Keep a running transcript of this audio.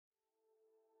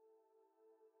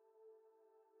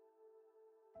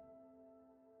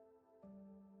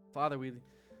Father, we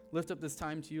lift up this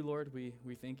time to you, Lord. We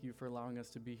thank you for allowing us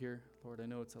to be here. Lord, I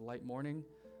know it's a light morning.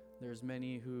 There's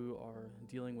many who are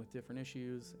dealing with different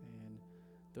issues, and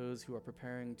those who are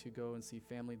preparing to go and see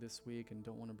family this week and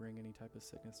don't want to bring any type of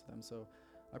sickness to them. So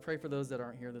I pray for those that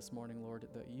aren't here this morning, Lord,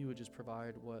 that you would just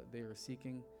provide what they are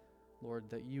seeking. Lord,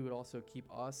 that you would also keep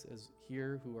us as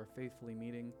here who are faithfully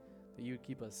meeting, that you would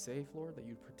keep us safe, Lord, that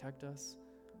you'd protect us.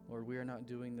 Lord, we are not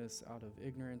doing this out of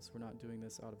ignorance. We're not doing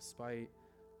this out of spite.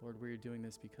 Lord, we are doing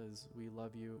this because we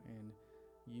love you and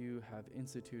you have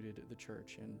instituted the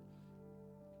church. And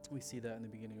we see that in the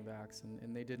beginning of Acts.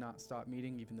 And they did not stop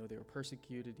meeting, even though they were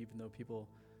persecuted, even though people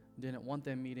didn't want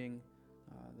them meeting.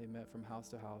 They met from house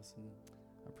to house. And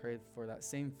I pray for that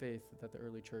same faith that the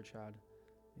early church had.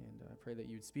 And I pray that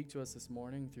you'd speak to us this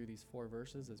morning through these 4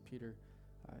 verses as Peter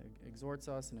exhorts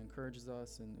us and encourages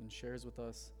us and shares with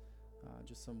us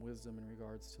just some wisdom in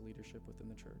regards to leadership within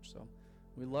the church. So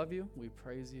we love you. We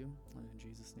praise you. And in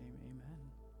Jesus' name, amen.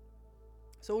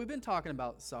 So we've been talking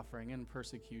about suffering and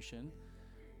persecution,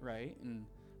 right? And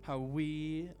how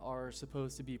we are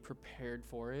supposed to be prepared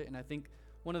for it. And I think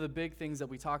one of the big things that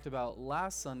we talked about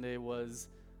last Sunday was,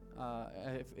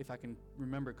 if I can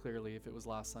remember clearly, if it was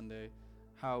last Sunday,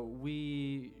 how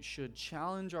we should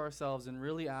challenge ourselves and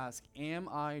really ask, am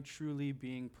I truly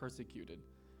being persecuted,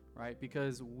 right?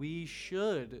 Because we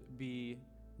should be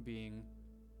being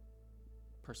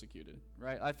persecuted,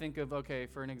 right? I think of, okay,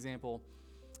 for an example,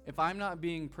 if I'm not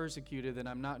being persecuted, then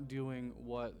I'm not doing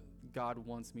what God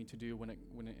wants me to do when it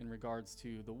in regards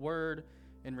to the word,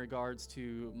 in regards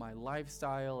to my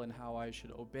lifestyle and how I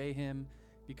should obey him,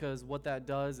 because what that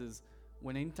does is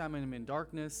when anytime I'm in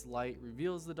darkness, light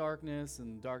reveals the darkness,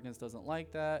 and darkness doesn't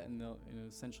like that, and it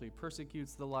essentially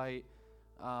persecutes the light.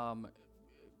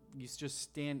 You just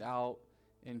stand out,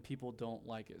 and people don't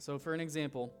like it. So for an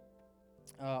example,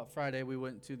 Friday we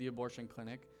went to the abortion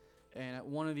clinic, and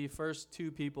one of the first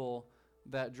 2 people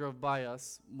that drove by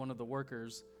us, one of the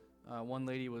workers, one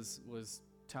lady was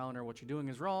telling her what you're doing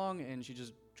is wrong, and she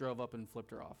just drove up and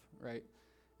flipped her off, right?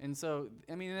 And so,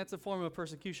 I mean, that's a form of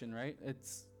persecution, right?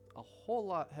 It's a whole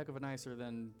lot heck of a nicer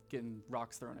than getting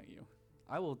rocks thrown at you.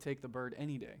 I will take the bird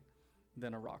any day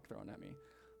than a rock thrown at me.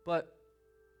 But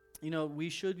we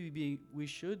should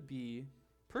be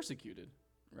persecuted,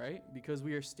 right? Because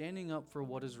we are standing up for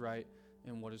what is right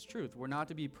and what is truth. We're not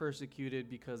to be persecuted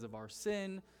because of our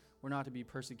sin. We're not to be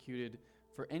persecuted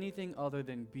for anything other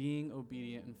than being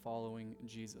obedient and following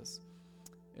Jesus.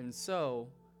 And so,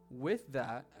 with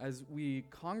that, as we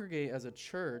congregate as a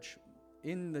church,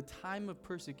 in the time of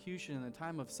persecution, in the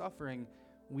time of suffering,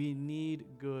 we need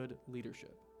good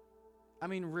leadership. I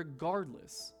mean,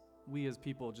 regardless, we as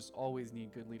people just always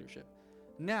need good leadership.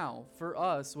 Now, for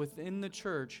us within the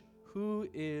church, who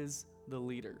is the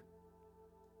leader?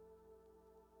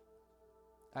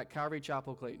 At Calvary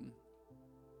Chapel, Clayton.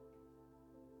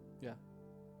 Yeah.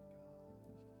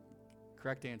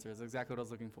 Correct answer is exactly what I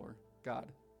was looking for.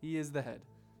 God. He is the head.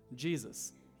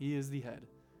 Jesus. He is the head.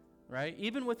 Right?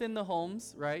 Even within the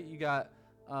homes, right? You got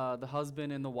the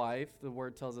husband and the wife. The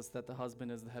word tells us that the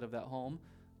husband is the head of that home.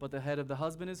 But the head of the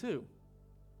husband is who?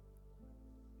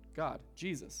 God.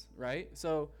 Jesus. Right?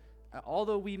 So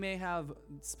although we may have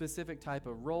specific type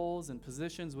of roles and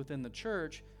positions within the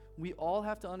church, we all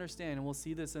have to understand, and we'll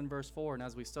see this in verse 4 and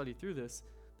as we study through this,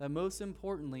 that most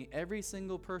importantly, every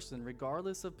single person,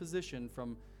 regardless of position,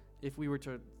 from if we were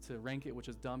to rank it, which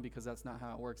is dumb because that's not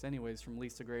how it works anyways, from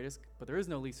least to greatest, but there is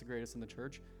no least to greatest in the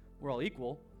church. We're all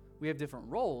equal. We have different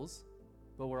roles,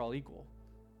 but we're all equal.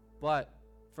 But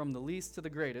from the least to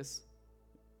the greatest,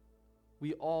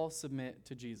 we all submit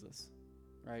to Jesus,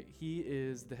 right? He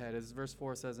is the head. As verse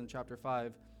 4 says in chapter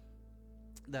 5,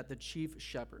 that the chief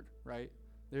shepherd, right?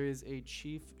 There is a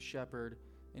chief shepherd,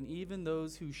 and even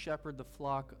those who shepherd the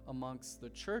flock amongst the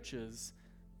churches,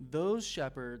 those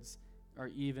shepherds are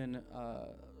even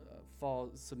fall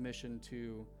submission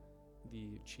to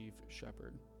the chief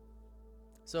shepherd.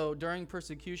 So during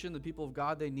persecution, the people of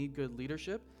God, they need good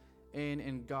leadership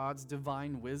and God's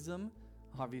divine wisdom.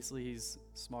 Obviously, he's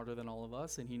smarter than all of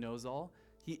us, and he knows all.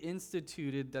 He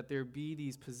instituted that there be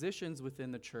these positions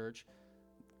within the church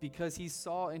because he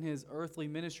saw in his earthly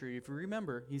ministry, if you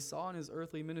remember, he saw in his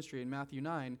earthly ministry in Matthew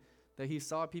 9 that he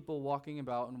saw people walking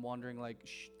about and wandering like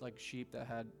sheep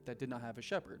that did not have a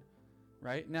shepherd.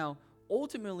 Right? Now,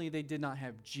 ultimately, they did not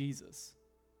have Jesus,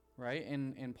 right?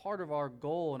 And part of our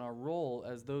goal and our role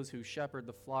as those who shepherd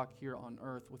the flock here on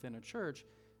earth within a church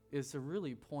is to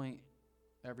really point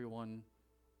everyone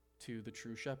to the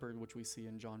true shepherd, which we see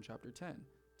in John chapter 10,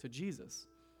 to Jesus,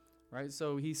 right?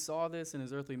 So he saw this in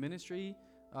his earthly ministry,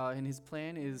 and his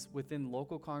plan is within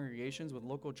local congregations, with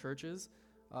local churches,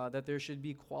 that there should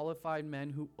be qualified men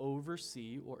who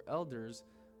oversee or elders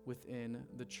within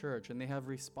the church, and they have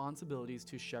responsibilities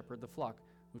to shepherd the flock,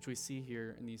 which we see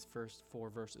here in these first 4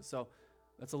 verses. So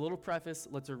that's a little preface.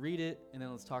 Let's read it, and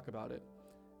then let's talk about it.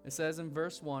 It says in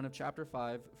verse 1 of chapter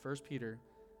 5, 1 Peter,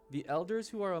 "The elders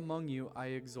who are among you I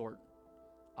exhort.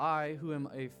 I, who am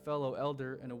a fellow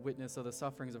elder and a witness of the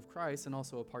sufferings of Christ, and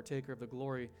also a partaker of the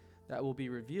glory that will be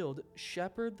revealed,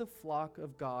 shepherd the flock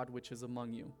of God which is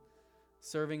among you,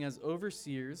 serving as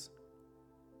overseers,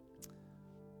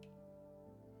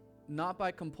 not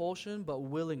by compulsion, but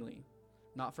willingly,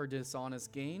 not for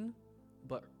dishonest gain,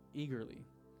 but eagerly,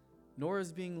 nor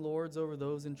as being lords over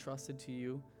those entrusted to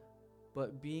you,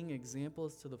 but being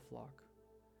examples to the flock.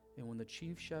 And when the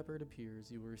chief shepherd appears,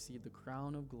 you will receive the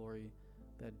crown of glory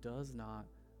that does not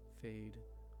fade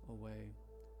away."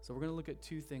 So we're going to look at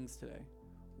 2 things today.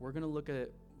 We're going to look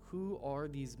at who are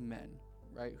these men,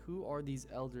 right? Who are these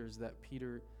elders that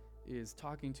Peter is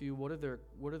talking to? What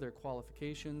are their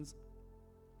qualifications?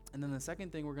 And then the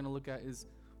second thing we're going to look at is,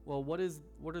 well, what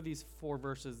are these 4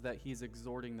 verses that he's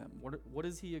exhorting them? What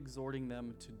is he exhorting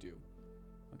them to do?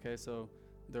 Okay, so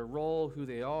their role, who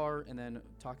they are, and then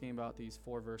talking about these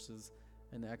 4 verses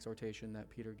and the exhortation that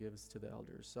Peter gives to the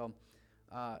elders. So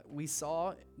we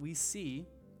see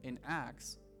in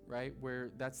Acts, right, where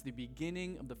that's the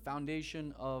beginning of the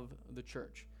foundation of the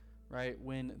church, right,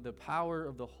 when the power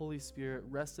of the Holy Spirit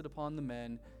rested upon the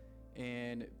men,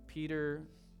 and Peter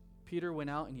went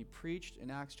out and he preached in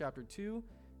Acts chapter 2,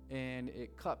 and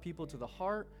it cut people to the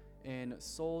heart, and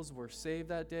souls were saved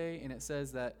that day. And it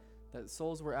says that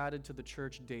souls were added to the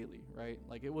church daily, right?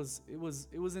 Like it was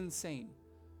insane,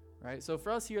 right? So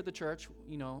for us here at the church,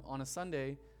 on a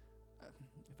Sunday,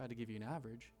 if I had to give you an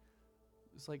average,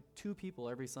 it's like 2 people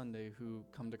every Sunday who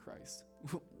come to Christ,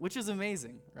 which is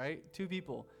amazing, right? 2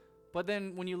 people. But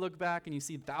then when you look back and you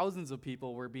see thousands of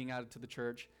people were being added to the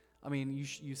church, I mean,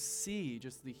 you see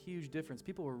just the huge difference.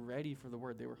 People were ready for the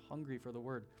word. They were hungry for the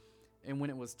word. And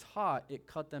when it was taught, it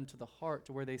cut them to the heart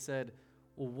to where they said,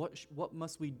 well, what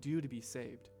must we do to be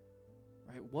saved?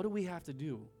 Right? What do we have to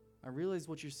do? I realize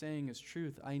what you're saying is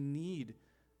truth. I need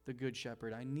the good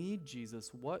shepherd. I need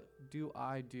Jesus. What do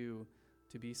I do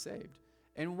to be saved?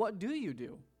 And what do you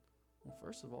do? Well,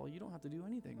 first of all, you don't have to do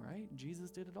anything, right? Jesus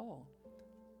did it all.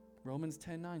 Romans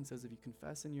 10:9 says, if you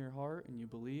confess in your heart and you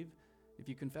believe, if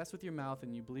you confess with your mouth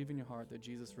and you believe in your heart that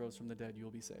Jesus rose from the dead, you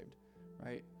will be saved,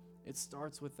 right? It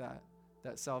starts with that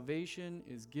salvation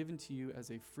is given to you as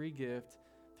a free gift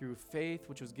through faith,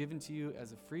 which was given to you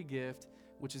as a free gift,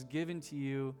 which is given to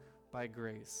you by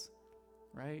grace,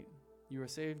 right? You are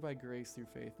saved by grace through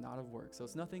faith, not of works. So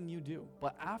it's nothing you do.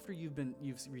 But after you've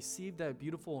received that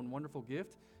beautiful and wonderful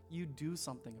gift, you do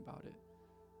something about it,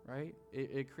 right?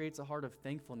 It creates a heart of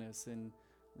thankfulness and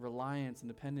reliance and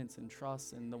dependence and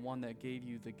trust in the one that gave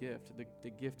you the gift, the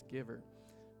gift giver.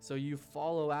 So you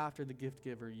follow after the gift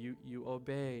giver, you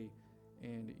obey,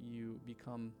 and you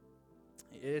become.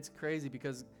 It's crazy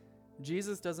because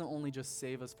Jesus doesn't only just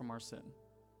save us from our sin,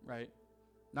 right?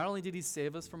 Not only did he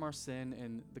save us from our sin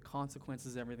and the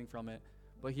consequences and everything from it,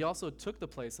 but he also took the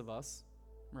place of us,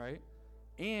 right?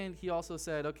 And he also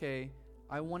said, okay,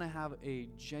 I want to have a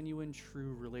genuine,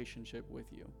 true relationship with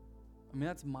you. I mean,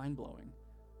 that's mind-blowing.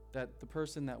 That the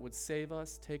person that would save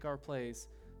us, take our place,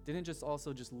 didn't just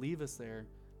also just leave us there,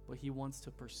 but he wants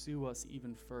to pursue us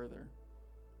even further,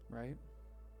 right?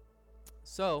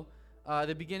 So,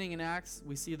 the beginning in Acts,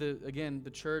 we see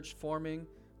the church forming,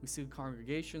 we see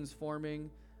congregations forming,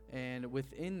 and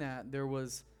within that, there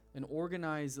was an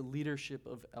organized leadership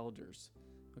of elders.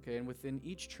 Okay, and within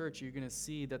each church, you're going to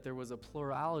see that there was a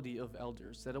plurality of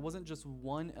elders, that it wasn't just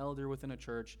one elder within a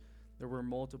church, there were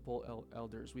multiple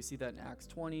elders. We see that in Acts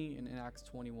 20 and in Acts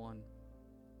 21.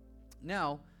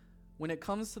 Now, when it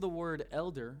comes to the word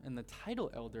elder and the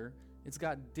title elder, it's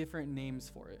got different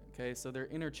names for it, okay? So they're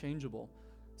interchangeable.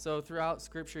 So throughout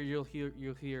Scripture, you'll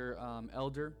hear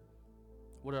elder.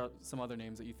 What are some other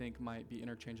names that you think might be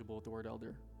interchangeable with the word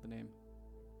elder, the name?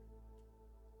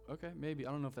 Okay, maybe.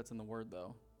 I don't know if that's in the word,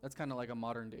 though. That's kind of like a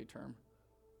modern-day term.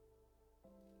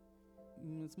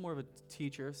 It's more of a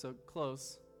teacher, so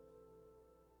close.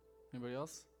 Anybody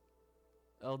else?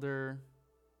 Elder.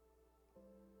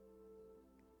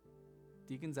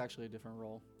 Deacon's actually a different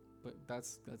role, but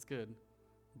that's good,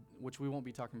 which we won't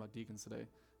be talking about deacons today.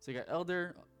 So you got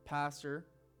elder, pastor,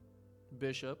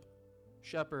 bishop,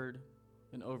 shepherd,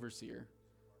 and overseer.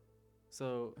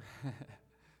 So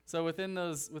so within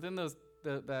those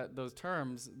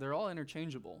terms, they're all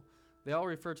interchangeable. They all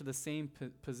refer to the same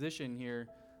position here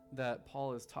that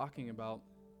Paul is talking about.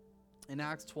 In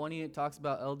Acts 20, it talks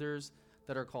about elders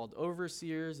that are called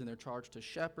overseers, and they're charged to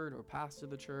shepherd or pastor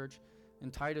the church.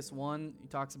 In Titus 1, he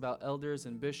talks about elders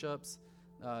and bishops.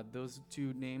 Those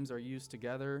two names are used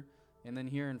together. And then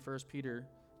here in 1 Peter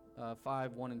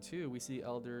 5, 1 and 2, we see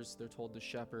elders, they're told to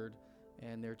shepherd,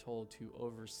 and they're told to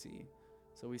oversee.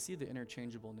 So we see the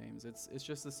interchangeable names. It's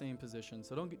just the same position,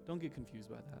 so don't get confused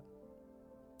by that.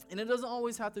 And it doesn't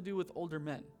always have to do with older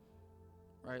men,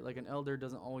 right? Like an elder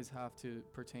doesn't always have to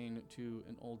pertain to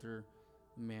an older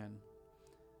man.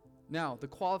 Now, the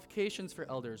qualifications for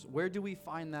elders, where do we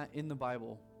find that in the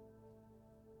Bible?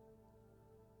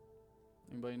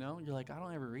 Anybody know? You're like, I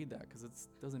don't ever read that because it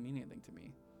doesn't mean anything to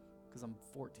me because I'm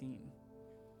 14,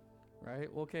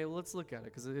 right? Well, okay, let's look at it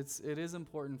because it is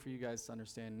important for you guys to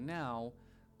understand now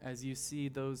as you see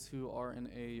those who are in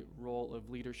a role of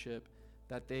leadership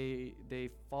that they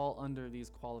fall under these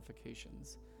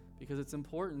qualifications, because it's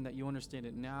important that you understand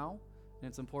it now, and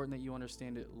it's important that you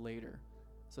understand it later,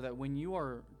 so that when you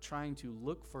are trying to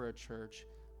look for a church,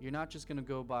 you're not just going to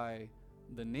go by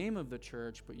the name of the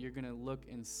church, but you're going to look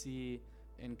and see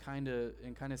and kind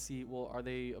of see, well, are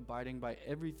they abiding by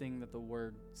everything that the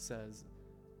word says?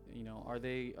 You know, are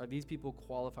these people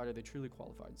qualified? Are they truly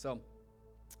qualified? So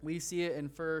we see it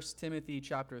in 1 Timothy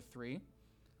chapter 3.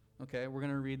 Okay, we're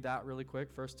going to read that really quick.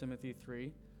 1 Timothy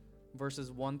 3,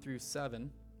 verses 1 through 7.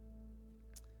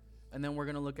 And then we're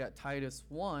going to look at Titus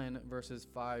 1, verses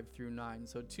 5 through 9.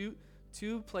 So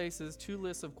two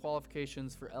lists of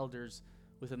qualifications for elders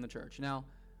within the church. Now,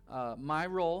 my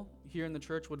role here in the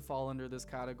church would fall under this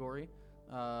category.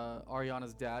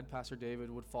 Ariana's dad, Pastor David,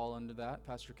 would fall under that,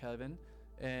 Pastor Kevin,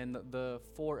 and the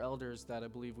 4 elders that I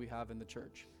believe we have in the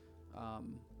church,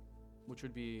 which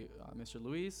would be Mr.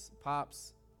 Luis,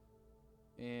 Pops,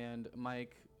 and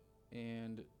Mike,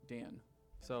 and Dan.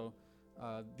 So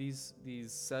these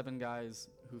 7 guys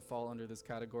who fall under this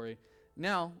category.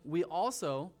 Now, we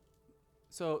also,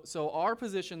 so our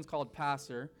position's called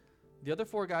pastor. The other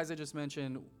 4 guys I just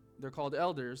mentioned, they're called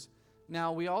elders.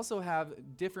 Now, we also have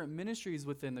different ministries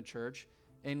within the church,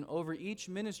 and over each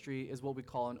ministry is what we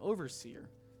call an overseer,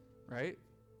 right?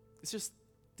 It's just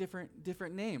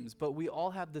different names, but we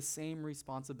all have the same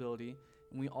responsibility,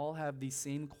 and we all have the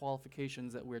same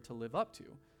qualifications that we're to live up to,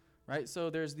 right? So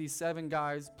there's these 7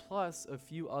 guys plus a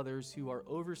few others who are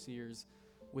overseers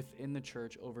within the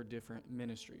church over different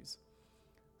ministries.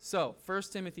 So 1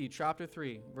 Timothy chapter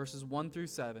 3, verses 1 through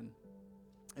 7,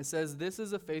 it says, "This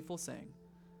is a faithful saying.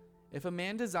 If a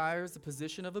man desires the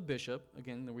position of a bishop,"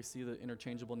 again, we see the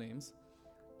interchangeable names,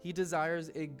 "he desires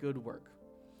a good work.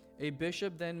 A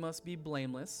bishop then must be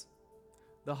blameless,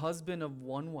 the husband of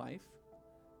one wife,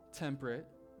 temperate,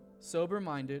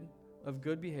 sober-minded, of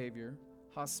good behavior,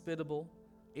 hospitable,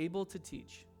 able to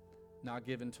teach, not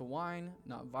given to wine,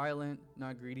 not violent,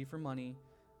 not greedy for money,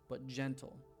 but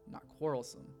gentle, not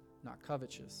quarrelsome, not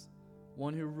covetous,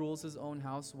 one who rules his own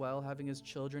house well, having his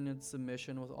children in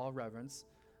submission with all reverence.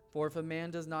 For if a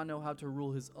man does not know how to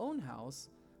rule his own house,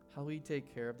 how will he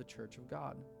take care of the church of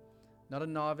God? Not a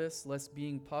novice, lest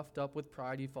being puffed up with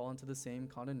pride he fall into the same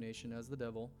condemnation as the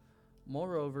devil.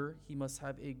 Moreover, he must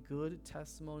have a good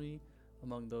testimony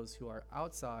among those who are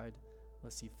outside,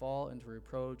 lest he fall into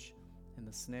reproach and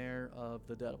the snare of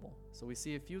the devil." So we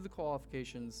see a few of the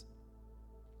qualifications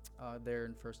there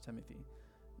in 1 Timothy.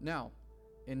 Now,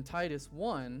 in Titus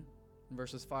 1,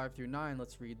 verses 5 through 9,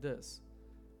 let's read this.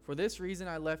 "For this reason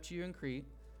I left you in Crete,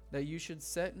 that you should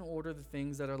set in order the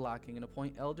things that are lacking and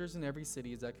appoint elders in every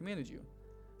city as I commanded you.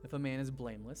 If a man is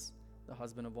blameless, the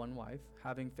husband of one wife,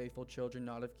 having faithful children,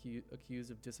 not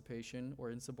accused of dissipation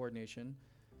or insubordination.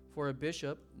 For a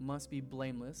bishop must be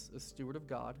blameless, a steward of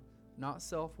God, not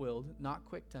self-willed, not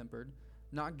quick-tempered,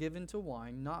 not given to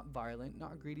wine, not violent,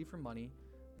 not greedy for money,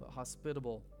 but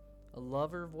hospitable, a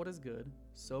lover of what is good,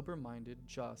 sober-minded,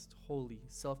 just, holy,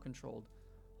 self-controlled,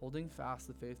 holding fast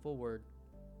the faithful word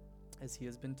as he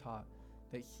has been taught,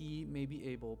 that he may be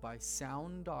able by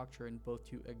sound doctrine both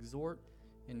to exhort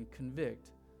and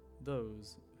convict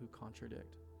those who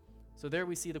contradict." So there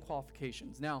we see the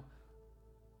qualifications. Now,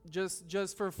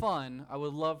 just for fun, I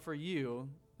would love for you,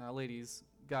 ladies,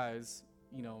 guys,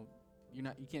 you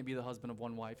can't be the husband of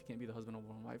one wife. You can't be the husband of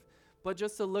one wife. But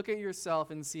just to look at yourself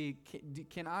and see,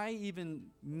 can I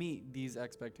even meet these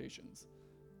expectations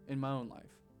in my own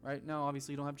life? Right now,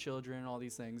 obviously, you don't have children and all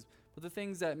these things, but the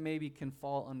things that maybe can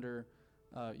fall under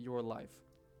your life.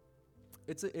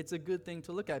 It's a good thing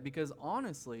to look at, because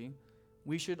honestly,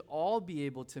 we should all be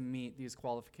able to meet these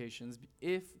qualifications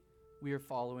if we are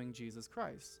following Jesus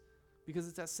Christ, because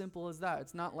it's as simple as that.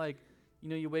 It's not like,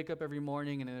 you wake up every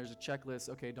morning and then there's a checklist.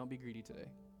 Okay, don't be greedy today,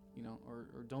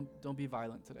 or don't be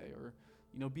violent today, or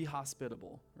be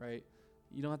hospitable, right?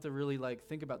 You don't have to really like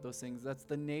think about those things. That's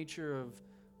the nature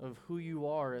of who you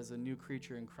are as a new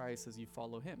creature in Christ as you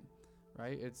follow him,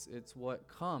 right? It's what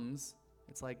comes.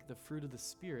 It's like the fruit of the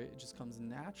Spirit. It just comes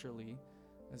naturally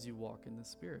as you walk in the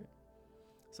Spirit.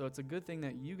 So it's a good thing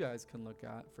that you guys can look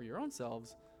at for your own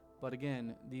selves. But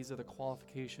again, these are the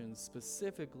qualifications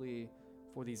specifically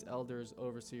for these elders,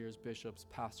 overseers, bishops,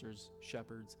 pastors,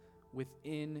 shepherds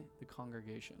within the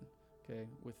congregation, okay,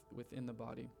 within the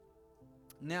body.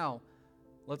 Now,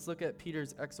 let's look at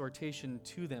Peter's exhortation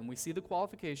to them. We see the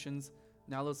qualifications.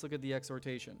 Now let's look at the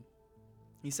exhortation.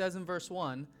 He says in verse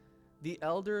 1, "The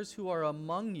elders who are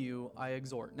among you I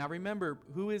exhort." Now remember,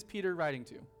 who is Peter writing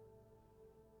to?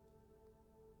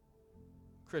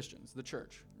 Christians, the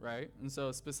church, right? And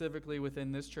so specifically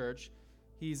within this church,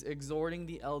 he's exhorting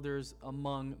the elders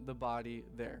among the body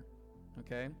there,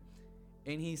 okay?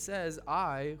 And he says,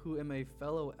 "I, who am a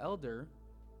fellow elder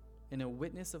and a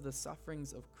witness of the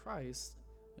sufferings of Christ,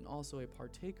 and also a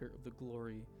partaker of the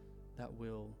glory that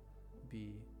will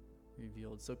be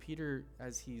revealed." So Peter,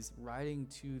 as he's writing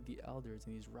to the elders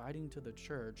and he's writing to the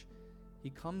church, he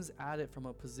comes at it from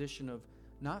a position of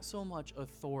not so much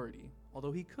authority,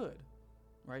 although he could,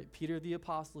 right? Peter the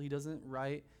apostle, he doesn't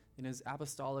write in his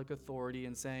apostolic authority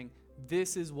and saying,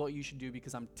 "This is what you should do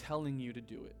because I'm telling you to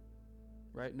do it,"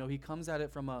 right? No, he comes at it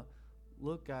from a,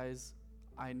 "Look, guys,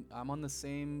 I'm on the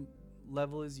same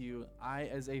level as you. I,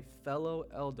 as a fellow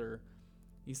elder,"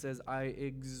 he says, "I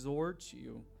exhort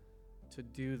you to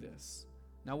do this."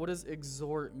 Now, what does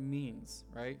exhort means,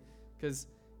 right? Because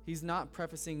he's not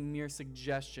prefacing mere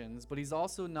suggestions, but he's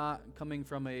also not coming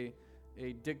from a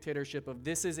dictatorship of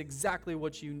this is exactly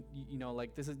what you know,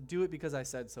 like this is do it because I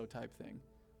said so type thing,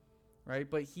 right?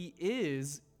 But he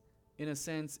is, in a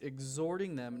sense,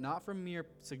 exhorting them, not from mere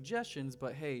suggestions,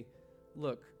 but hey,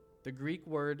 look, the Greek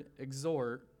word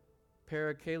exhort,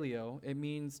 parakaleo, it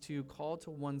means to call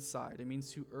to one side. It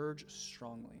means to urge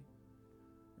strongly,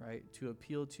 right? To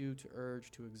appeal to urge,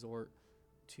 to exhort,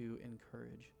 to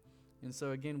encourage. And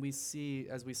so again, we see,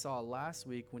 as we saw last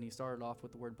week when he started off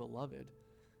with the word beloved,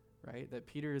 right, that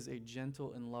Peter is a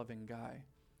gentle and loving guy.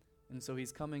 And so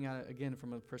he's coming at it again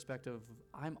from a perspective of,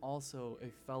 I'm also a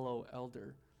fellow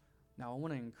elder. Now I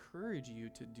want to encourage you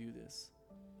to do this.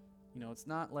 You know, it's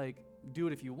not like do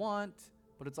it if you want,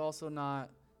 but it's also not,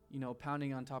 you know,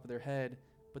 pounding on top of their head,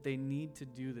 but they need to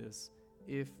do this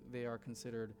if they are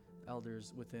considered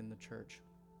elders within the church.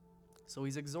 So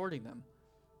he's exhorting them.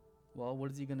 Well, what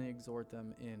is he going to exhort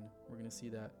them in? We're going to see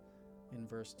that in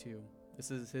verse 2. This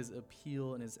is his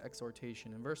appeal and his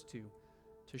exhortation. In verse 2,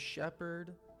 to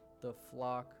shepherd the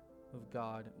flock of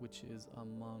God which is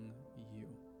among you,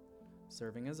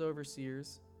 serving as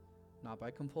overseers, not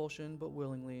by compulsion, but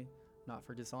willingly, not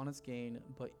for dishonest gain,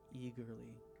 but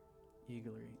eagerly.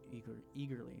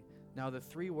 Now, the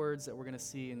three words that we're going to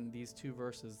see in these two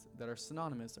verses that are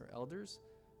synonymous are elders,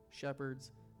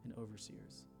 shepherds, and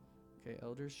overseers. Okay,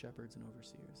 elders, shepherds, and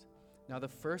overseers. Now, the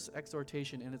first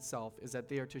exhortation in itself is that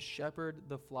they are to shepherd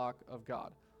the flock of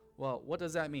God. Well, what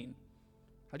does that mean?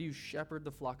 How do you shepherd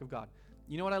the flock of God?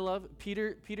 You know what I love?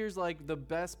 Peter's like the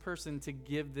best person to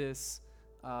give this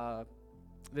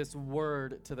this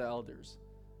word to the elders.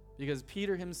 Because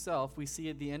Peter himself, we see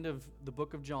at the end of the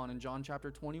book of John, in John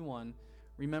chapter 21,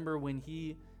 remember when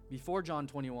before John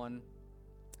 21,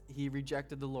 he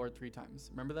rejected the Lord 3 times.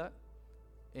 Remember that?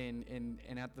 And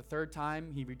at the third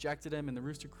time, he rejected him, and the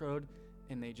rooster crowed,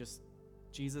 and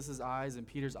Jesus' eyes and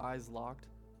Peter's eyes locked.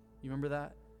 You remember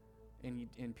that?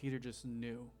 And Peter just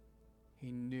knew.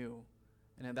 He knew.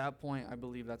 And at that point, I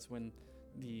believe that's when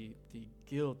the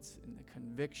guilt and the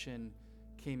conviction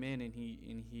came in, and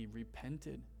he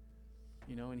repented.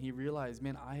 You know, and he realized,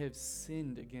 man, I have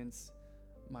sinned against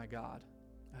my God.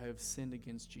 I have sinned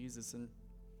against Jesus. And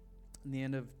in the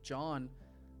end of John,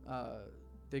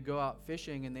 they go out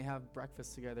fishing and they have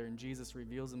breakfast together, and Jesus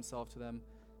reveals himself to them.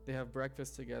 They have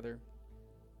breakfast together.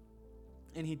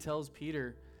 And he tells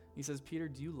Peter, he says, "Peter,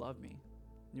 do you love me?"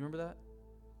 You remember that?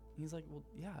 And he's like, "Well,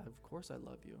 yeah, of course I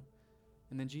love you."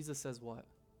 And then Jesus says what?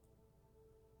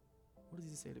 What does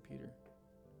he say to Peter?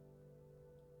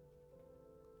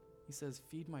 He says,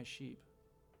 "Feed my sheep."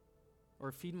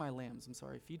 Or feed my lambs. I'm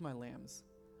sorry, feed my lambs.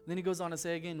 And then he goes on to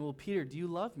say again, "Well, Peter, do you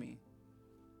love me?"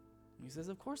 And he says,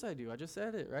 "Of course I do. I just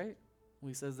said it, right?" Well,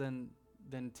 he says, then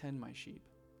tend my sheep.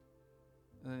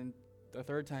 And then the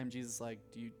third time, Jesus is like,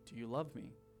 do you love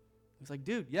me? He's like,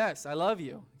 "Dude, yes, I love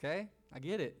you. Okay, I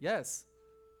get it. Yes."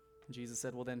 And Jesus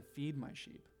said, "Well, then feed my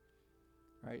sheep."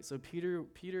 Right? So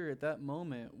Peter at that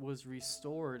moment was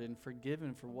restored and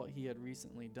forgiven for what he had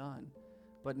recently done.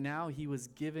 But now he was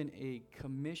given a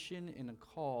commission and a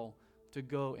call to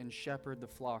go and shepherd the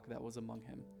flock that was among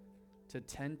him, to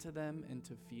tend to them, and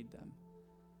to feed them.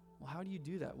 Well, how do you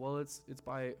do that? Well, it's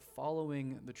by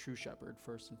following the true shepherd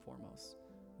first and foremost,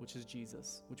 which is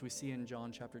Jesus, which we see in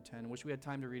John chapter 10. I wish we had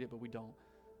time to read it, but we don't.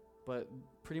 But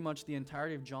pretty much the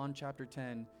entirety of John chapter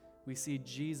 10, we see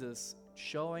Jesus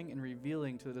showing and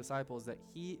revealing to the disciples that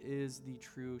he is the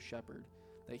true shepherd,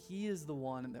 that he is the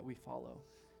one that we follow.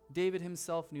 David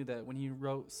himself knew that when he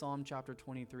wrote Psalm chapter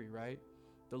 23, right?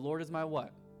 The Lord is my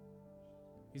what?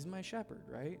 He's my shepherd,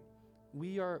 right?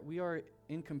 We are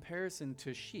in comparison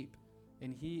to sheep,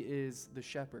 and he is the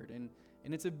shepherd. And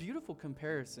it's a beautiful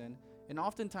comparison. And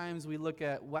oftentimes we look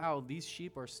at, wow, these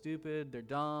sheep are stupid, they're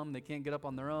dumb, they can't get up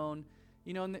on their own.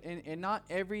 You know, and not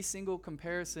every single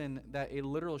comparison that a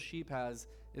literal sheep has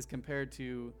is compared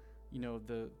to, you know,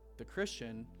 the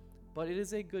Christian, but it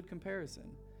is a good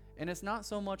comparison. And it's not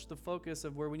so much the focus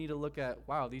of where we need to look at,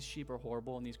 wow, these sheep are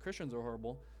horrible and these Christians are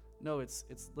horrible. No, it's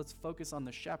let's focus on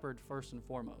the shepherd first and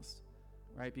foremost,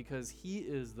 right? Because he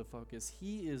is the focus.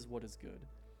 He is what is good.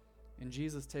 And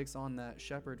Jesus takes on that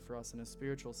shepherd for us in a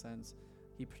spiritual sense.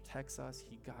 He protects us.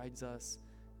 He guides us.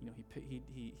 You know,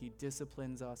 he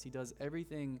disciplines us. He does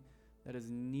everything that is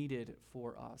needed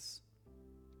for us.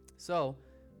 So,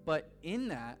 but in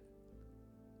that,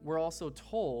 we're also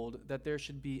told that there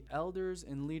should be elders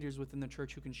and leaders within the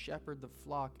church who can shepherd the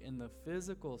flock in the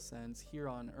physical sense here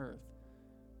on earth,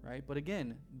 right? But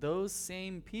again, those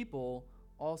same people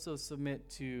also submit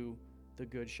to the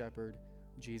good shepherd,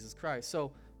 Jesus Christ.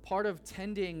 So part of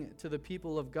tending to the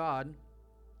people of God,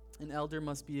 an elder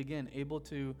must be, again, able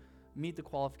to meet the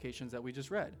qualifications that we just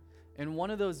read. And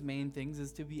one of those main things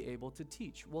is to be able to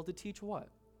teach. Well, to teach what?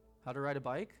 How to ride a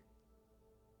bike?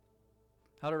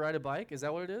 How to ride a bike? Is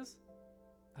that what it is?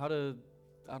 How to,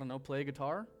 I don't know, play a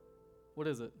guitar? What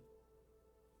is it?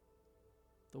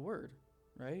 The Word,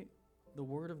 right? The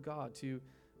Word of God. To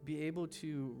be able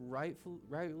to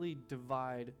rightly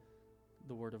divide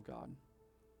the Word of God,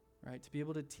 right? To be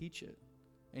able to teach it.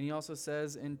 And he also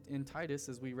says in Titus,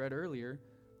 as we read earlier,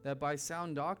 that by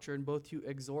sound doctrine, both you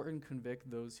exhort and convict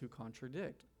those who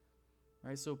contradict,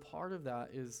 right? So part of that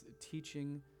is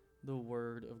teaching the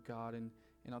Word of God. And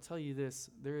I'll tell you this,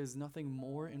 there is nothing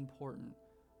more important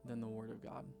than the Word of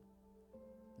God,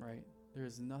 right? There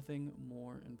is nothing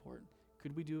more important.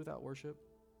 Could we do without worship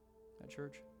at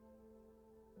church?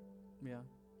 Yeah.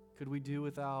 Could we do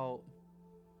without,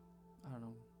 I don't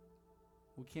know,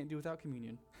 we can't do without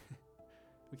communion.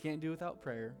 We can't do without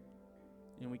prayer.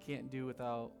 And we can't do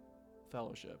without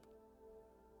fellowship,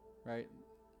 right?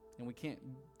 And we can't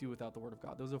do without the Word of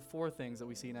God. Those are four things that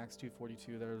we see in Acts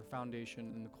 2:42 that are the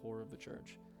foundation and the core of the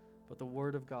church. But the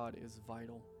Word of God is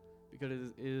vital because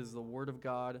it is the Word of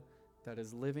God that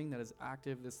is living, that is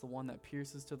active. It's the one that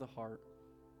pierces to the heart,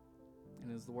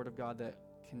 and is the Word of God that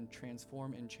can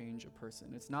transform and change a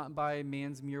person. It's not by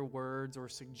man's mere words or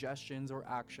suggestions or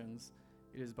actions.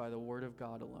 It is by the Word of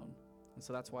God alone. And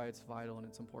so that's why it's vital and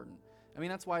it's important. I mean,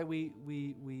 that's why we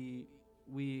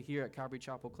here at Calvary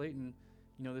Chapel Clayton,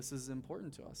 you know, this is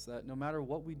important to us, that no matter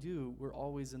what we do, we're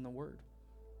always in the Word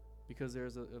because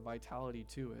there's a vitality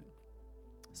to it.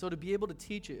 So to be able to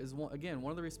teach it is, one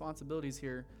of the responsibilities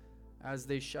here as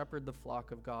they shepherd the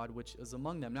flock of God, which is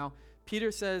among them. Now,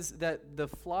 Peter says that the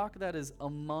flock that is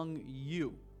among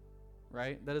you,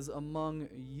 right, that is among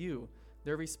you,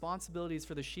 their responsibilities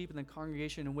for the sheep in the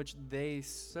congregation in which they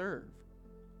serve,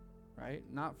 right,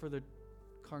 not for the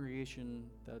congregation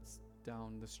that's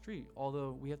down the street.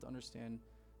 Although we have to understand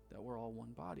that we're all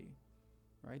one body,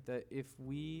 right? That if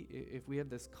we have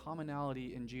this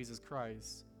commonality in Jesus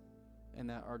Christ, and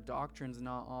that our doctrine's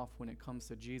not off when it comes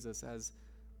to Jesus as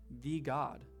the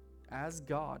God,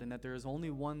 and that there is only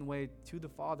one way to the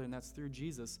Father, and that's through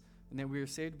Jesus, and that we are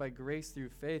saved by grace through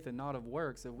faith and not of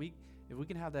works. If we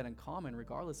can have that in common,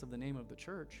 regardless of the name of the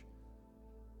church,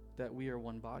 that we are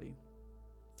one body.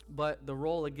 But the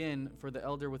role, again, for the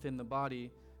elder within the body,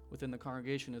 within the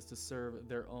congregation, is to serve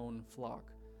their own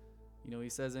flock. You know, he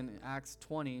says in Acts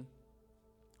 20,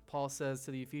 Paul says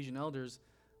to the Ephesian elders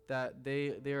that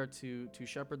they are to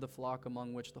shepherd the flock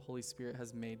among which the Holy Spirit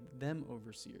has made them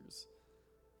overseers,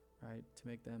 right? To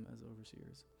make them as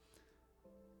overseers.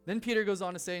 Then Peter goes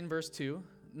on to say in verse 2,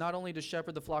 not only to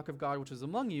shepherd the flock of God which is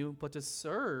among you, but to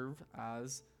serve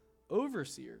as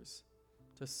overseers.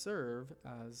 To serve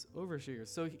as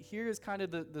overseers. So here is kind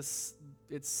of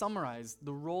it's summarized.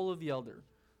 The role of the elder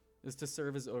is to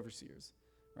serve as overseers,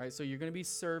 right? So you're going to be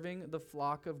serving the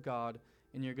flock of God,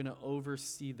 and you're going to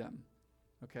oversee them,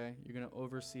 okay? You're going to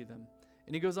oversee them.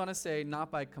 And he goes on to say,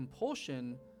 not by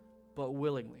compulsion, but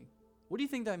willingly. What do you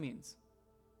think that means?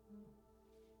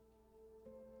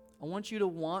 I want you to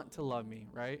want to love me,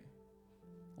 right?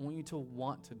 I want you to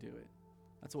want to do it.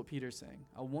 That's what Peter's saying.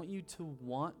 I want you to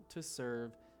want to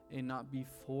serve and not be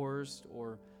forced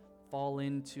or fall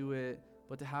into it,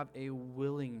 but to have a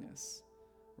willingness,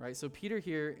 right? So Peter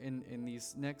here in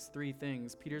these next three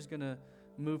things, Peter's going to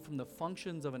move from the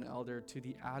functions of an elder to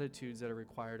the attitudes that are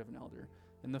required of an elder.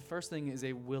 And the first thing is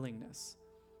a willingness,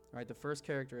 right? The first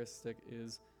characteristic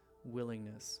is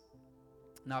willingness.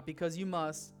 Not because you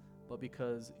must, but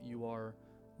because you are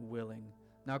willing.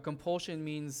 Now, compulsion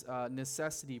means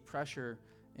necessity, pressure,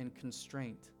 and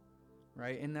constraint,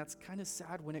 right? And that's kind of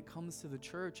sad when it comes to the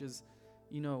church is,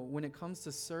 when it comes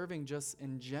to serving just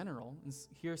in general, and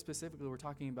here specifically we're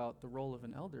talking about the role of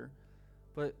an elder,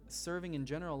 but serving in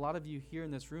general, a lot of you here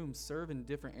in this room serve in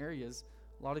different areas.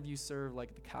 A lot of you serve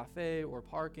like the cafe or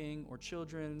parking or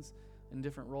children's in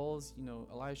different roles.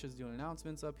 Elisha's doing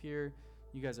announcements up here.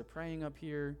 You guys are praying up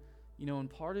here. And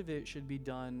part of it should be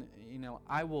done,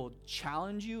 I will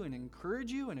challenge you and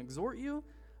encourage you and exhort you,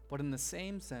 but in the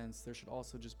same sense, there should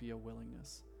also just be a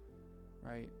willingness,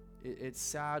 right? It's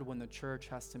sad when the church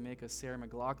has to make a Sarah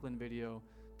McLachlan video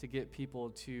to get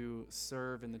people to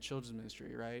serve in the children's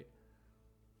ministry, right?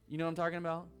 You know what I'm talking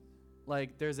about?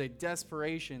 Like, there's a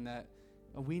desperation that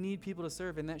we need people to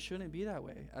serve, and that shouldn't be that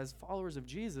way. As followers of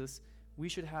Jesus, we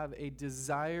should have a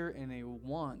desire and a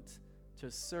want to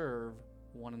serve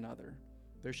one another.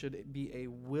 There should be a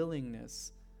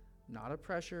willingness, not a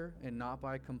pressure and not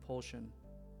by compulsion.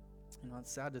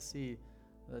 It's sad to see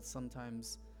that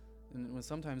sometimes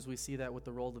we see that with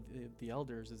the role of the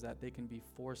elders, is that they can be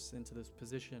forced into this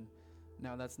position.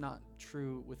 Now, that's not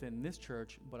true within this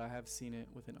church, but I have seen it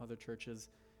within other churches.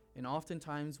 And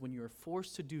oftentimes when you're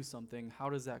forced to do something, how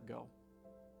does that go?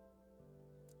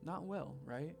 Not well,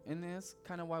 right? And that's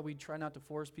kind of why we try not to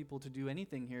force people to do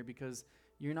anything here, because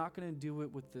you're not going to do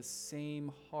it with the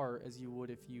same heart as you would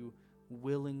if you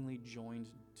willingly joined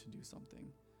to do something,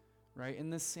 right? In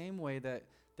the same way that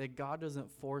God doesn't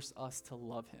force us to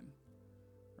love him,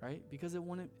 right? Because it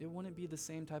wouldn't be the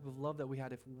same type of love that we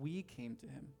had if we came to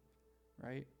him,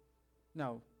 right?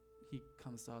 No, he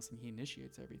comes to us and he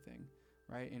initiates everything,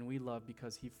 right? And we love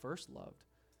because he first loved.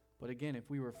 But again, if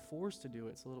we were forced to do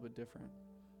it, it's a little bit different.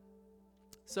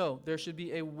 So there should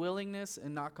be a willingness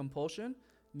and not compulsion.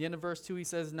 In the end of verse 2, he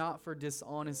says, not for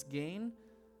dishonest gain,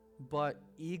 but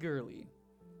eagerly,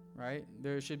 right?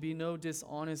 There should be no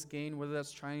dishonest gain, whether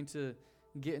that's trying to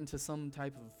get into some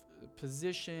type of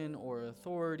position or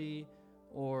authority,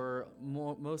 or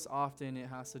most often it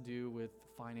has to do with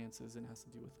finances and has to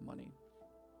do with money.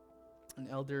 An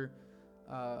elder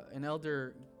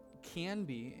can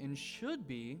be and should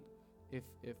be,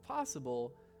 if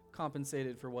possible,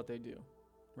 compensated for what they do,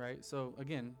 right? So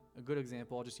again, a good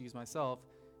example, I'll just use myself,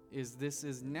 this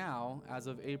is now, as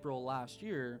of April last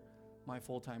year, my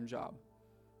full-time job,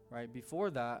 right? Before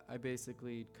that, I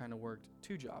basically kind of worked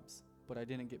 2 jobs, but I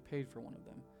didn't get paid for one of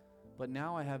them. But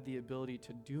now I have the ability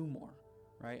to do more,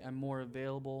 right? I'm more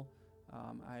available.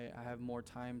 I have more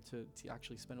time to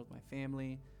actually spend with my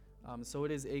family. So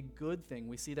it is a good thing.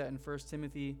 We see that in 1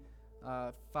 Timothy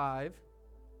 5,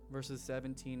 verses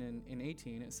 17 and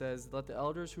 18. It says, let the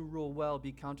elders who rule well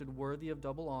be counted worthy of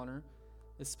double honor,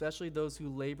 especially those who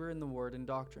labor in the word and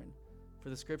doctrine. For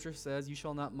the scripture says, you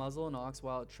shall not muzzle an ox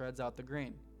while it treads out the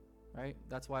grain, right?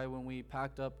 That's why when we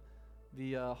packed up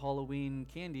the Halloween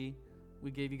candy, we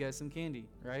gave you guys some candy,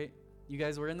 right? You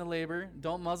guys were in the labor.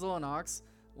 Don't muzzle an ox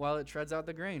while it treads out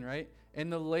the grain, right?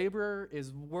 And the laborer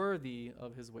is worthy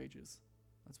of his wages.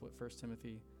 That's what 1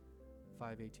 Timothy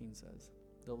 5:18 says.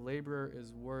 The laborer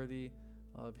is worthy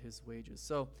of his wages.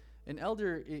 So an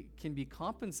elder, it can be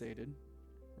compensated,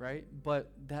 right?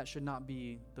 But that should not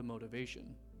be the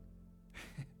motivation.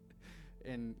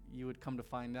 And you would come to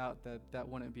find out that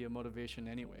wouldn't be a motivation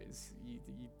anyways. You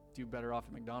do better off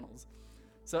at McDonald's.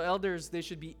 So elders, they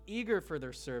should be eager for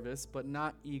their service, but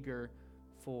not eager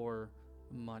for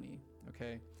money,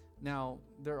 okay? Now,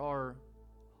 there are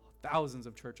thousands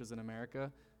of churches in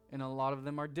America, and a lot of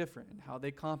them are different in how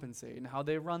they compensate and how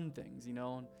they run things,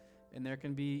 and there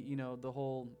can be, the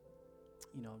whole,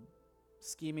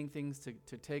 scheming things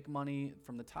to take money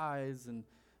from the tithes and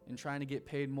trying to get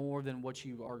paid more than what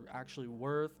you are actually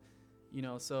worth,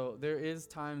 so there is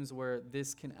times where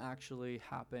this can actually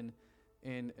happen.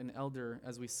 And an elder,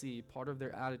 as we see, part of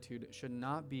their attitude should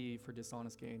not be for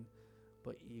dishonest gain,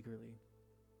 but eagerly.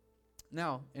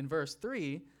 Now, in verse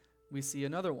 3, we see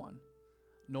another one.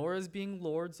 Nor as being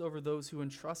lords over those who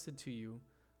entrusted to you,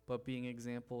 but being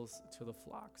examples to the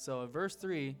flock. So in verse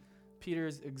 3, Peter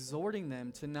is exhorting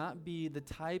them to not be the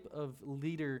type of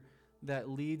leader that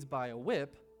leads by a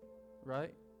whip,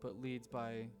 right? But leads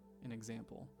by an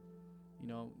example.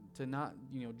 To not,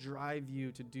 drive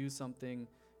you to do something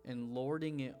and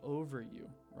lording it over you,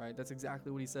 right? That's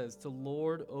exactly what he says, to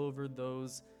lord over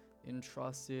those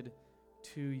entrusted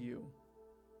to you.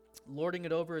 Lording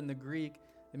it over in the Greek,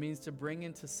 it means to bring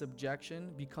into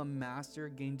subjection, become master,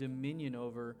 gain dominion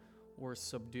over, or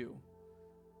subdue.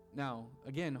 Now,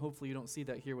 again, hopefully you don't see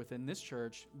that here within this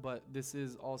church, but this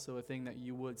is also a thing that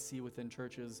you would see within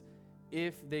churches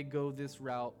if they go this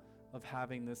route of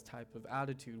having this type of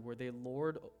attitude where they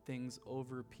lord things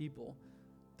over people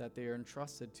that they are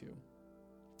entrusted to.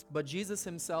 But Jesus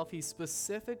himself, he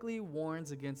specifically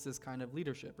warns against this kind of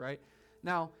leadership, right?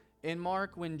 Now, in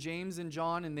Mark, when James and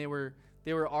John and they were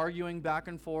arguing back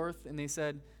and forth, and they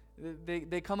said,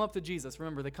 they come up to Jesus.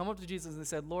 Remember, they come up to Jesus and they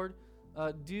said, Lord,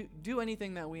 do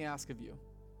anything that we ask of you,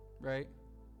 right?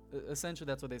 Essentially,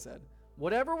 that's what they said.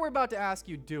 Whatever we're about to ask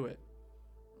you, do it.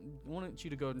 I want you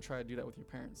to go and try to do that with your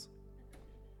parents.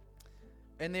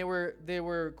 And they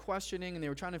were questioning, and they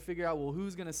were trying to figure out, well,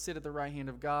 who's going to sit at the right hand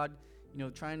of God?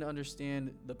 Trying to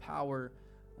understand the power.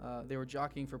 They were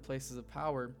jockeying for places of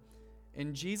power.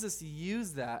 And Jesus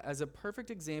used that as a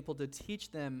perfect example to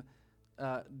teach them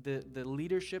the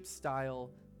leadership style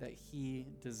that he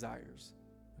desires.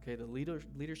 Okay, the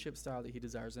leadership style that he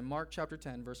desires. In Mark chapter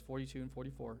 10, verse 42 and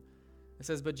 44, it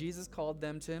says, "But Jesus called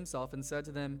them to himself and said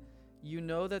to them, 'You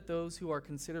know that those who are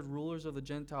considered rulers of the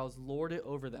Gentiles lord it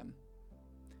over them,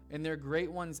 and their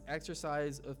great ones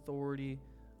exercise authority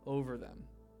over them.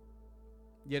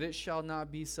 Yet it shall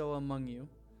not be so among you,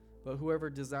 but whoever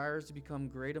desires to become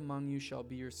great among you shall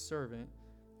be your servant,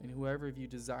 and whoever of you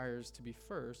desires to be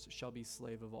first shall be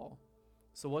slave of all.'"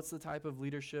 So what's the type of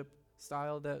leadership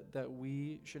style that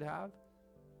we should have?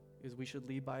 Is we should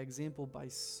lead by example, by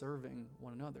serving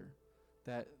one another,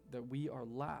 that we are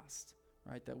last,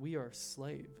 right? That we are a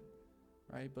slave,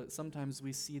 right? But sometimes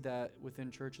we see that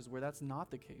within churches where that's not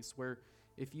the case, where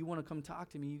if you want to come talk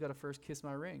to me, you got to first kiss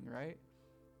my ring, right?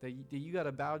 That you got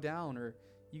to bow down, or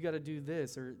you got to do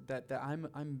this, or that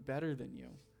I'm better than you.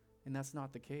 And that's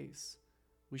not the case.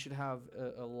 We should have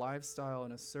a lifestyle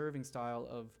and a serving style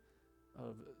of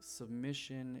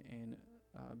submission and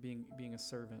being a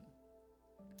servant.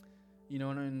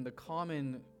 And the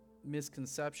common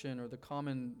misconception, or the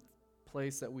common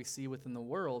place that we see within the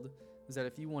world, is that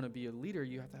if you want to be a leader,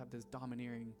 you have to have this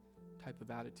domineering type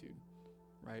of attitude,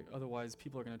 right? Otherwise,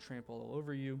 people are going to trample all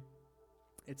over you.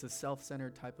 It's a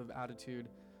self-centered type of attitude.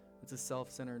 It's a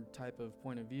self-centered type of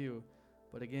point of view.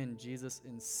 But again, Jesus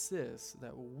insists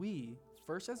that we,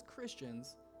 first as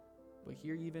Christians, but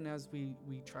here even as we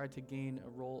try to gain a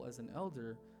role as an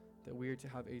elder, that we are to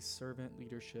have a servant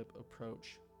leadership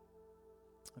approach.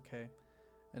 Okay?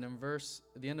 And at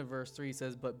the end of verse 3, he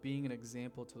says, "But being an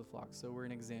example to the flock." So we're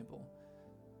an example.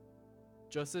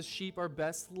 Just as sheep are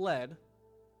best led,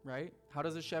 right? How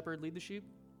does a shepherd lead the sheep?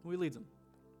 He leads them,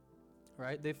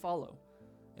 right? They follow,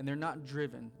 and they're not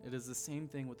driven. It is the same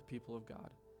thing with the people of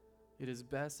God. It is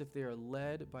best if they are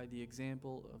led by the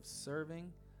example of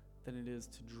serving than it is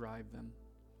to drive them.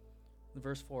 In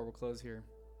verse 4, we'll close here.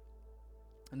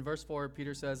 In verse 4,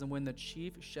 Peter says, "And when the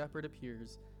chief shepherd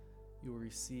appears, you will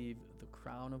receive the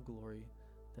crown of glory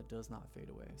that does not fade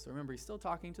away." So remember, he's still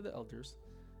talking to the elders.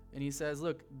 And he says,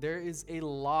 look, there is a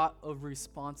lot of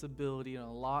responsibility and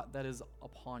a lot that is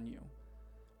upon you.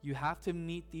 You have to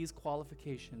meet these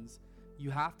qualifications.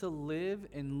 You have to live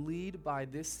and lead by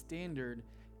this standard.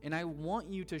 And I want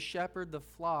you to shepherd the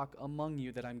flock among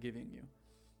you that I'm giving you.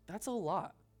 That's a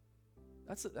lot.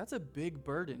 That's a big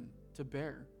burden to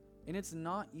bear. And it's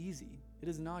not easy. It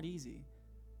is not easy.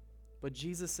 But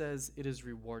Jesus says it is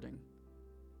rewarding.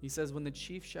 He says, when the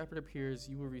chief shepherd appears,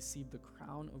 you will receive the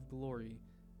crown of glory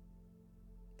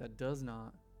that does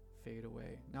not fade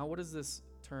away. Now, what does this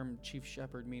term chief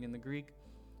shepherd mean in the Greek?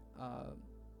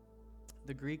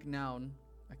 The Greek noun,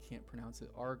 I can't pronounce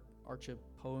it,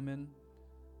 archipoimen.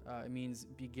 It means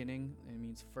beginning, and it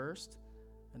means first,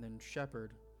 and then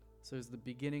shepherd. So it's the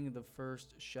beginning of the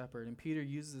first shepherd. And Peter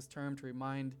uses this term to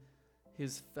remind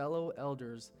his fellow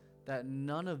elders that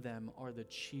none of them are the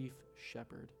chief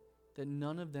shepherd, that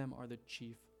none of them are the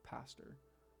chief pastor,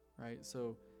 right?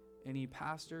 So any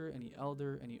pastor, any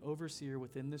elder, any overseer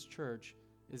within this church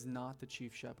is not the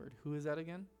chief shepherd. Who is that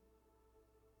again?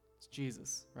 It's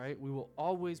Jesus, right? We will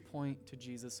always point to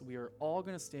Jesus. We are all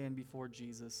going to stand before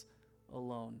Jesus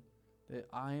alone. That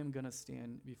I am going to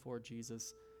stand before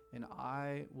Jesus, and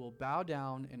I will bow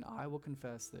down and I will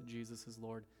confess that Jesus is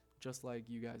Lord, just like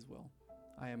you guys will.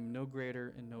 I am no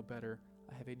greater and no better.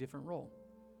 I have a different role,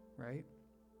 right?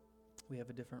 We have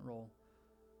a different role.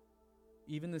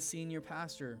 Even the senior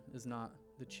pastor is not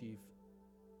the chief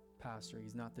pastor.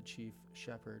 He's not the chief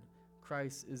shepherd.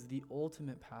 Christ is the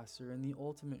ultimate pastor and the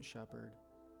ultimate shepherd.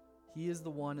 He is the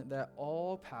one that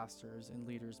all pastors and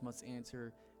leaders must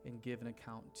answer and give an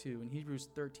account to. In Hebrews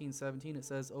 13:17, it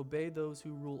says, "Obey those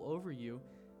who rule over you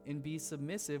and be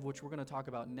submissive," which we're going to talk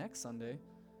about next Sunday,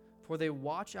 "for they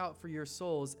watch out for your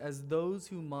souls as those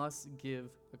who must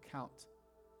give account."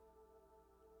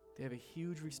 They have a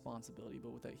huge responsibility,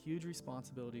 but with that huge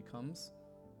responsibility comes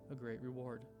a great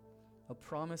reward, a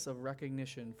promise of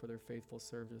recognition for their faithful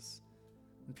service.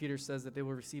 And Peter says that they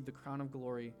will receive the crown of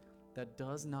glory that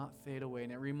does not fade away.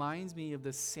 And it reminds me of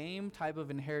the same type of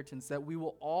inheritance that we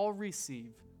will all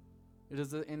receive. It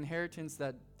is an inheritance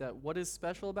that what is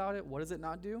special about it? What does it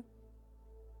not do?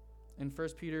 In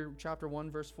 1 Peter chapter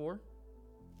 1, verse 4.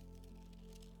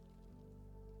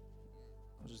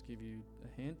 I'll just give you a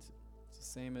hint. It's the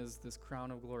same as this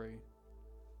crown of glory.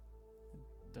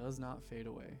 It does not fade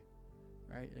away,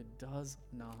 right? It does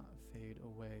not fade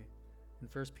away. In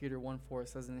 1 Peter 1:4, it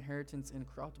says, "An inheritance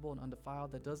incorruptible and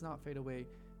undefiled that does not fade away,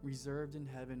 reserved in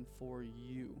heaven for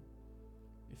you,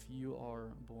 if you are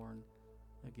born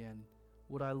again."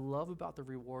 What I love about the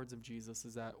rewards of Jesus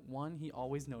is that, one, he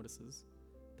always notices,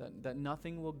 that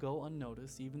nothing will go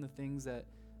unnoticed, even the things that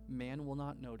man will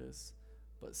not notice.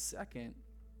 But second,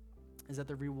 is that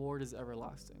the reward is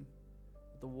everlasting.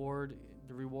 The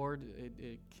reward,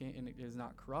 it is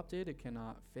not corrupted, it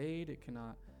cannot fade, it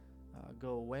cannot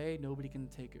go away. Nobody can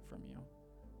take it from you.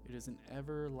 It is an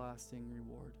everlasting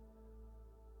reward,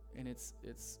 and it's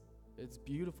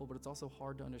beautiful, but it's also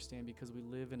hard to understand because we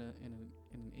live in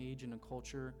an age, in a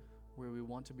culture where we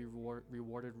want to be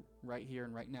rewarded right here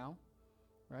and right now.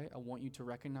 Right? I want you to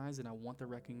recognize, and I want the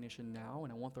recognition now,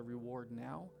 and I want the reward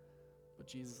now. But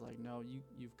Jesus is like, no,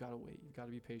 you've got to wait. You've got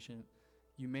to be patient.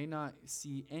 You may not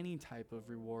see any type of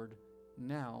reward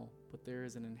now, but there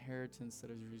is an inheritance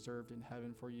that is reserved in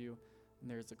heaven for you, and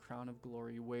there's a crown of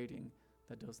glory waiting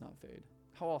that does not fade.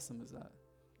 How awesome is that?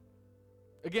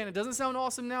 Again, it doesn't sound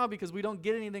awesome now because we don't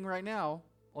get anything right now,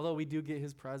 although we do get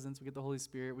his presence, we get the Holy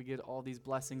Spirit, we get all these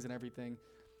blessings and everything,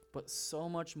 but so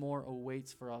much more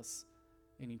awaits for us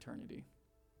in eternity.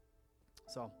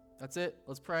 So that's it.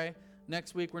 Let's pray.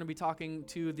 Next week, we're going to be talking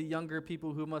to the younger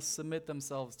people who must submit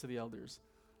themselves to the elders.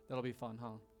 That'll be fun,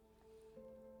 huh?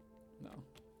 No.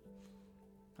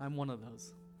 I'm one of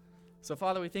those. So,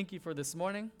 Father, we thank you for this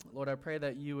morning. Lord, I pray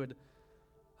that you would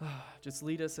just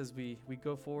lead us as we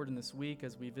go forward in this week,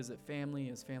 as we visit family,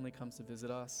 as family comes to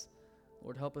visit us.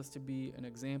 Lord, help us to be an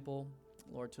example,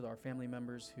 Lord, to our family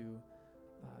members who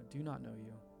do not know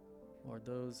you. Lord,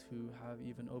 those who have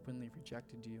even openly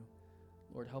rejected you.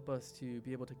 Lord, help us to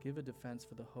be able to give a defense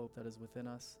for the hope that is within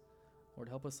us. Lord,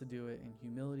 help us to do it in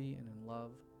humility and in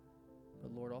love.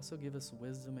 But Lord, also give us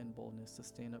wisdom and boldness to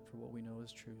stand up for what we know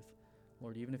is truth.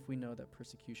 Lord, even if we know that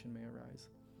persecution may arise.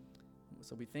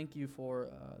 So we thank you for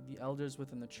the elders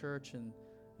within the church and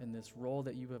this role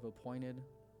that you have appointed.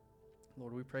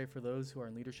 Lord, we pray for those who are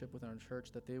in leadership within our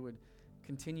church that they would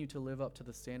continue to live up to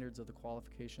the standards of the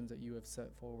qualifications that you have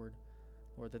set forward.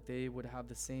 Lord, that they would have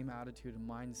the same attitude and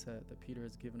mindset that Peter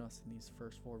has given us in these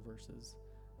first 4 verses.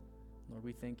 Lord,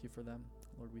 we thank you for them.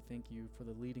 Lord, we thank you for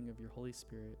the leading of your Holy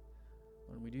Spirit.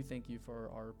 Lord, we do thank you for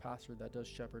our pastor that does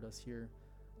shepherd us here,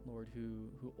 Lord,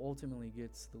 who ultimately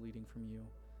gets the leading from you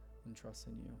and trusts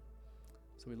in you.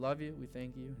 So we love you. We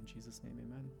thank you. In Jesus' name,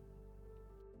 amen.